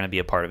cards are going to be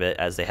a part of it,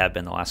 as they have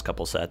been the last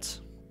couple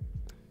sets.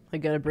 They're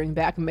gonna bring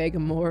back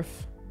Megamorph.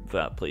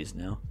 Please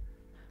no.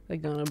 They're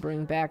gonna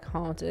bring back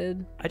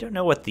Haunted. I don't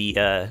know what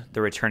the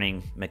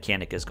returning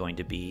mechanic is going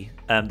to be.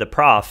 The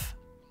prof,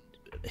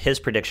 his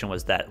prediction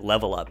was that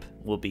level up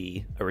will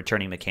be a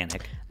returning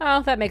mechanic.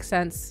 Oh, that makes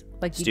sense.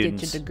 Like you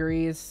get your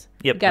degrees.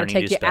 Yep. You gotta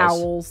take your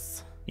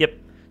owls. Yep.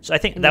 So I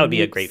think that would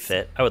be a great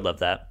fit. I would love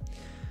that.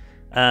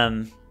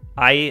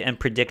 I am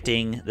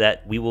predicting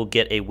that we will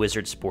get a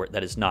wizard sport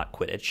that is not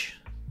Quidditch.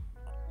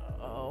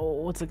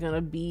 Oh, what's it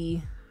gonna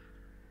be?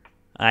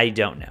 I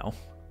don't know.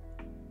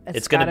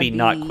 It's gonna be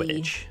not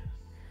Quidditch.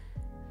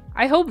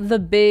 I hope the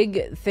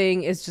big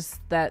thing is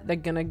just that they're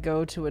gonna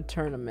go to a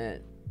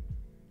tournament.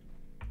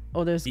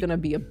 Oh, there's gonna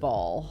be a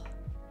ball.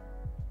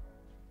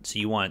 So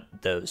you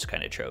want those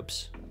kind of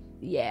tropes?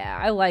 Yeah,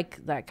 I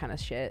like that kind of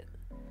shit.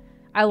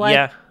 I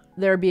like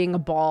there being a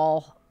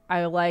ball.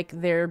 I like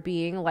there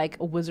being like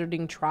a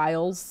wizarding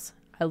trials.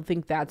 I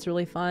think that's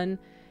really fun.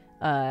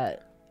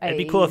 It'd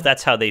be cool if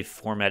that's how they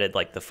formatted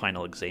like the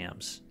final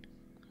exams.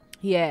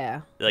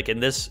 Yeah. Like in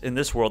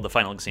this world, the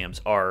final exams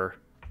are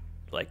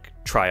like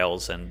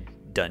trials and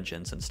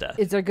dungeons and stuff.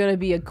 Is there going to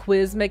be a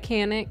quiz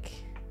mechanic?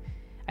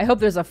 I hope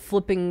there's a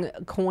flipping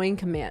coin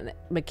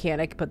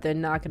mechanic, but they're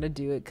not going to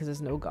do it because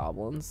there's no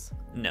goblins.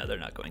 No, they're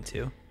not going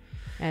to.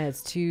 And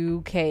it's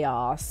too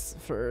chaos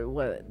for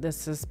what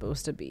this is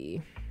supposed to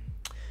be,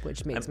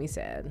 which makes me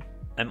sad.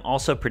 I'm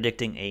also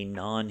predicting a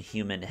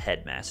non-human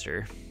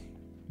headmaster.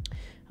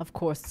 Of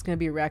course, it's going to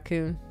be a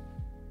raccoon.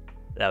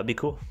 That would be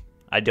cool.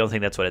 I don't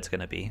think that's what it's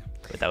going to be,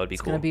 but that would be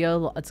cool.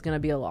 It's going to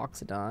be a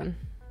Loxodon.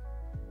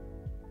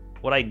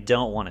 What I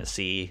don't want to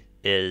see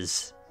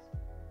is,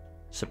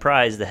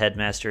 surprise, the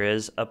headmaster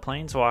is a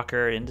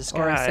planeswalker in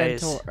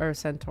disguise. Or a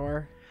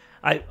centaur.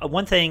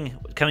 One thing,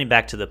 coming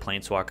back to the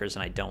planeswalkers,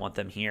 and I don't want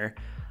them here,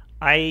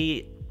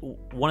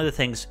 one of the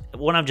things,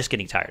 one, I'm just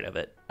getting tired of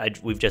it.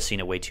 We've just seen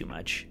it way too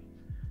much.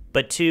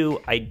 But two,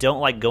 I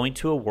don't like going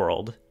to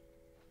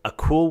a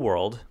cool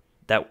world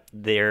that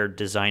they're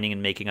designing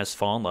and making us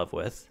fall in love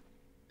with,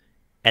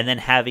 and then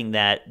having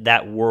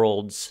that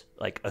world's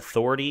like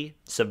authority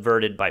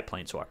subverted by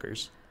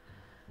planeswalkers.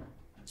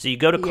 So you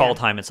go to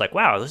Kaldheim, it's like,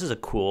 wow, this is a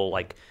cool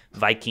like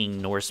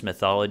Viking Norse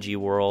mythology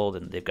world,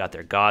 and they've got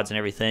their gods and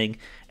everything.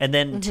 And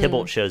then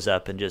Tybalt shows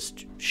up and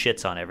just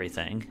shits on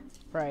everything,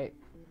 right?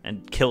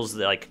 And kills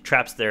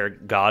traps their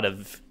god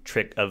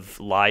of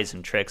lies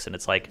and tricks. And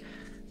it's like,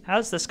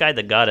 how's this guy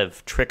the god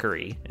of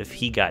trickery if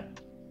he got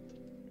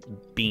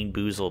bean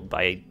boozled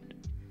by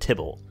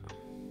Tybalt?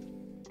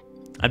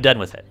 I'm done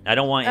with it. I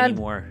don't want any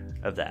more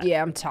of that.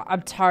 Yeah, I'm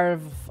tired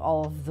of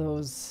all of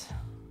those.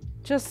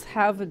 Just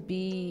have it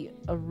be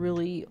a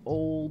really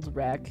old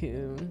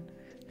raccoon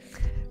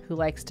who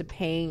likes to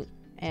paint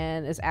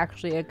and is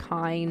actually a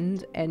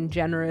kind and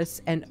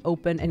generous and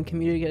open and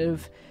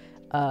communicative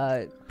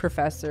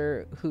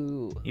professor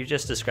who... You're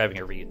just describing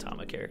a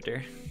Ryutama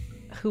character.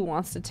 Who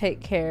wants to take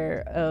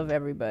care of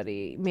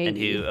everybody. Maybe. And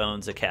who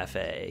owns a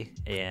cafe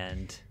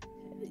and...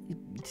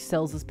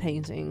 sells his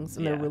paintings,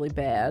 and they're really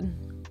bad.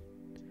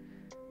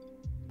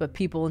 But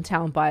people in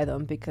town buy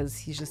them because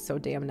he's just so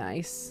damn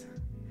nice.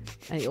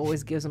 And he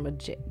always gives them a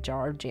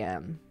jar of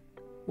jam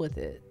with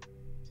it.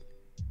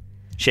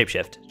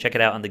 Shapeshift. Check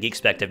it out on the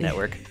Geekspective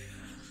Network.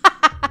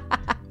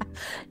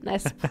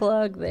 Nice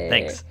plug there.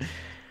 Thanks.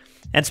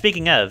 And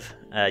speaking of,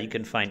 you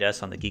can find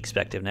us on the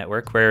Geekspective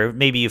Network, where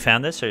maybe you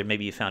found this, or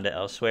maybe you found it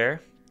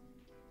elsewhere.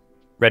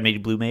 Red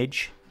Mage Blue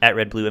Mage, at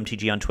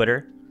RedBlueMTG on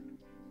Twitter.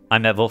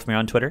 I'm at Wolfmere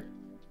on Twitter.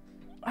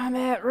 I'm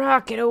at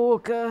Rocket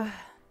Orca.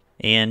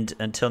 And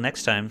until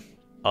next time,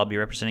 I'll be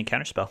representing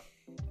Counterspell.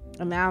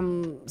 And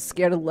I'm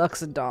scared of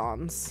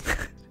Luxodons.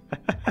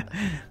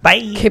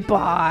 Bye. Okay,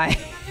 bye.